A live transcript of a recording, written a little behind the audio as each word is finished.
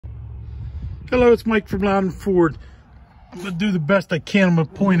Hello, it's Mike from Loudon Ford. I'm gonna do the best I can. I'm gonna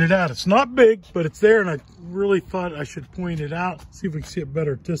point it out. It's not big, but it's there, and I really thought I should point it out. See if we can see it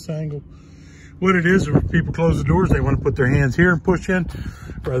better at this angle. What it is, when people close the doors, they want to put their hands here and push in,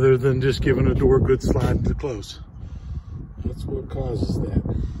 rather than just giving a door a good slide to close. That's what causes that.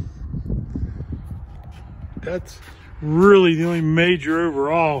 That's really the only major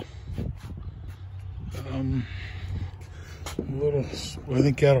overall. I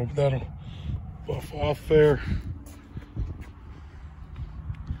think that'll buff off there.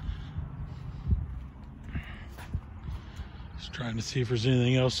 Just trying to see if there's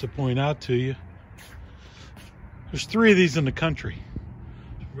anything else to point out to you. There's 3 of these in the country.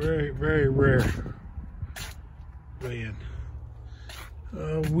 Very, very rare. Way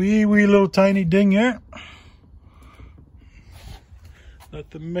in. Wee little tiny ding there.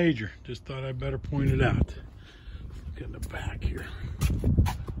 Nothing major. Just thought I'd better point it out. Look in the back here.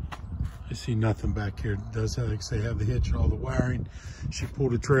 I see nothing back here. It does have, like say, have the hitch, all the wiring. She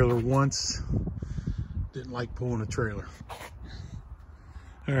pulled a trailer once. Didn't like pulling a trailer.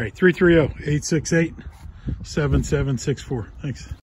 All right, 330-868-7764. Thanks.